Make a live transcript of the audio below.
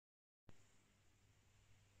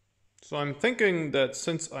So I'm thinking that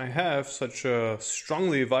since I have such a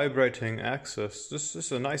strongly vibrating axis, this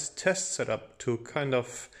is a nice test setup to kind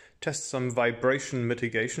of test some vibration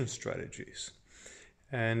mitigation strategies.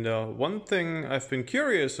 And one thing I've been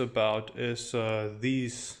curious about is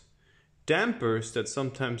these dampers that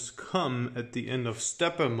sometimes come at the end of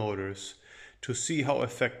stepper motors to see how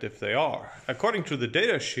effective they are. According to the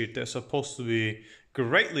datasheet, they're supposed to be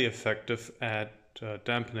greatly effective at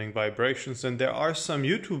dampening vibrations, and there are some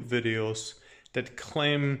YouTube videos that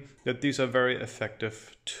claim that these are very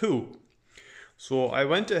effective too. So I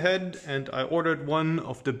went ahead and I ordered one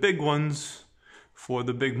of the big ones for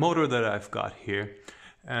the big motor that I've got here,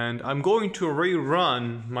 and I'm going to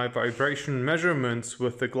rerun my vibration measurements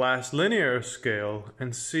with the glass linear scale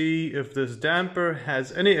and see if this damper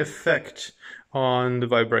has any effect on the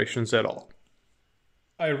vibrations at all.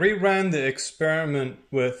 I reran the experiment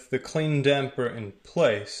with the CleanDamper in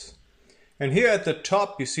place, and here at the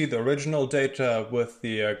top you see the original data with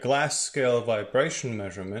the glass scale vibration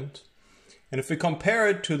measurement, and if we compare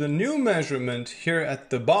it to the new measurement here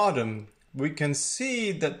at the bottom, we can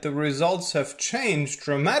see that the results have changed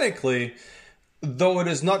dramatically, though it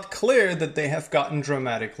is not clear that they have gotten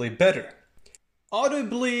dramatically better.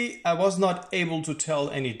 Audibly, I was not able to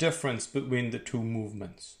tell any difference between the two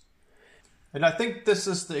movements. And I think this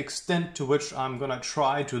is the extent to which I'm going to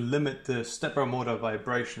try to limit the stepper motor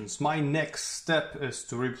vibrations. My next step is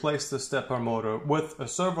to replace the stepper motor with a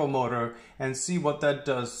servo motor and see what that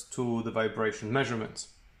does to the vibration measurements.